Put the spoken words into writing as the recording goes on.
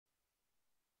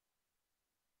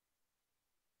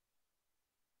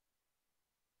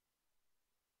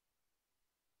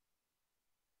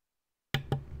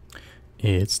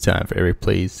It's time for Eric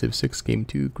Plays Civ 6 Game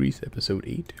 2 Greece Episode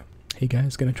 8. Hey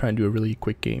guys, gonna try and do a really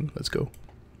quick game. Let's go.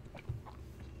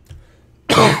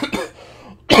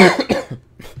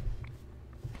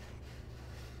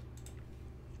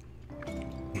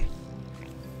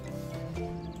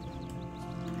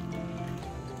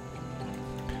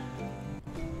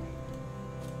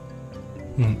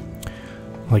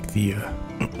 Like the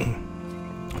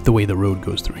way the road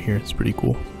goes through here, it's pretty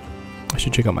cool. I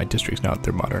should check out my districts now that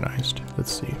they're modernized.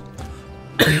 Let's see.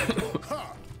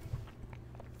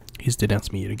 He's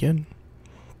denounced me yet again.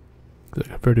 I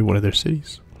converted one of their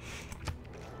cities.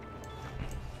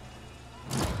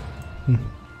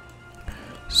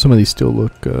 Some of these still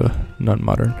look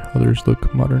non-modern. Others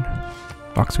look modern.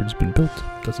 Oxford's been built.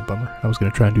 That's a bummer. I was going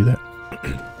to try and do that.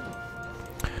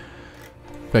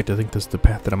 In fact, I think that's the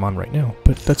path that I'm on right now,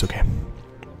 but that's okay.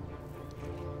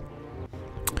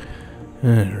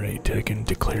 Alright, I can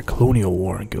declare colonial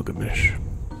war on Gilgamesh.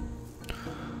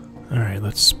 Alright,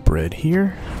 let's spread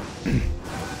here.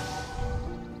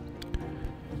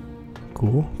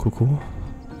 Cool.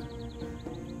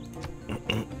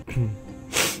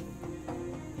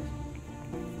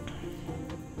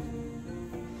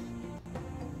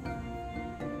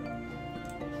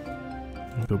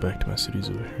 I'll go back to my cities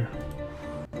over here.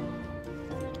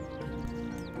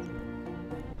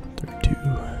 32,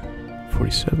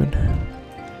 47,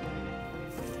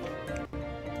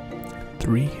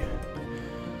 3, 5.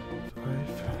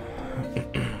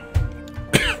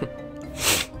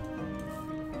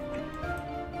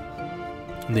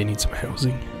 They need some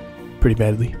housing pretty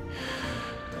badly.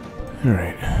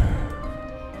 Alright.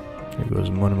 Here goes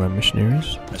one of my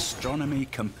missionaries. Astronomy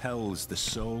compels the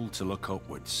soul to look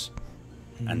upwards.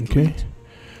 And okay.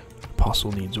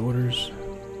 Apostle needs orders.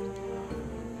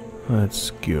 Let's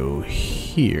go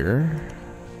here.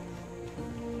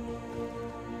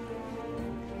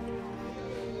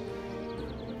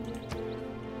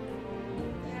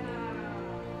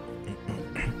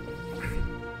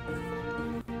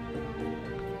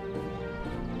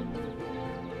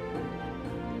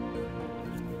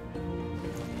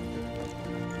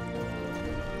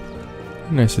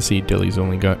 Nice to see Delhi's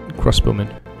only got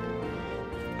crossbowmen.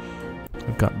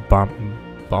 I've got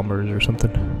bombers or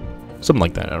something. Something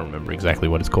like that. I don't remember exactly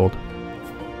what it's called.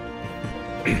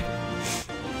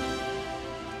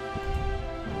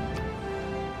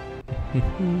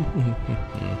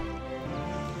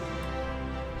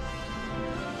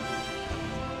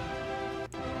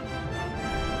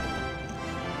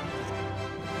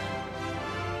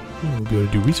 We'll be able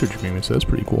to do research agreements, so that's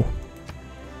pretty cool.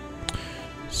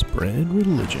 Spread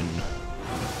religion.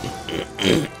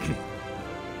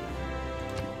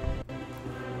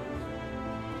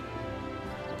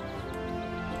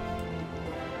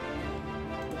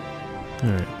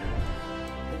 Alright.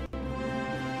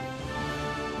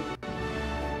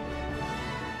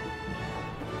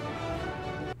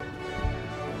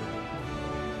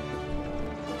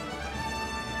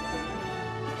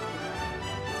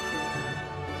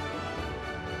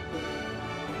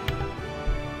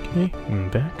 Okay, I'm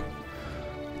back.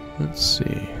 Let's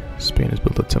see. Spain has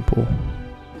built a temple.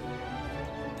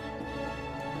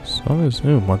 As long as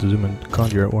Montezuma and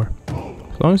Kandy are at war.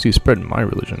 As long as you spread my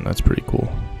religion, that's pretty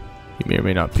cool. He may or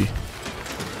may not be.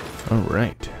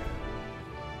 Alright.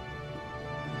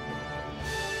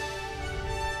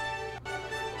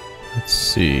 Let's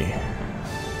see.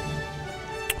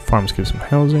 Farms give some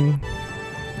housing.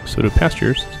 So do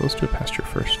pastures. So let's do a pasture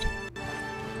first.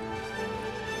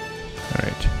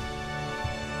 Alright.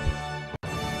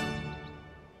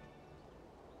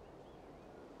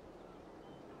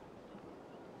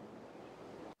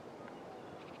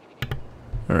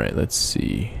 Alright, let's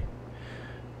see.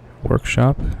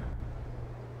 Workshop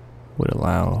would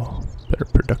allow better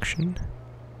production.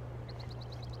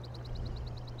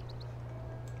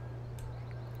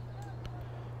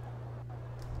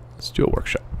 Let's do a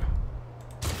workshop.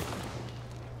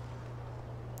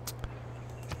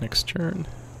 Next turn.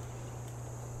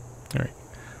 Alright.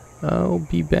 I'll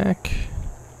be back.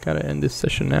 Gotta end this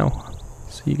session now.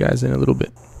 See you guys in a little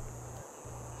bit.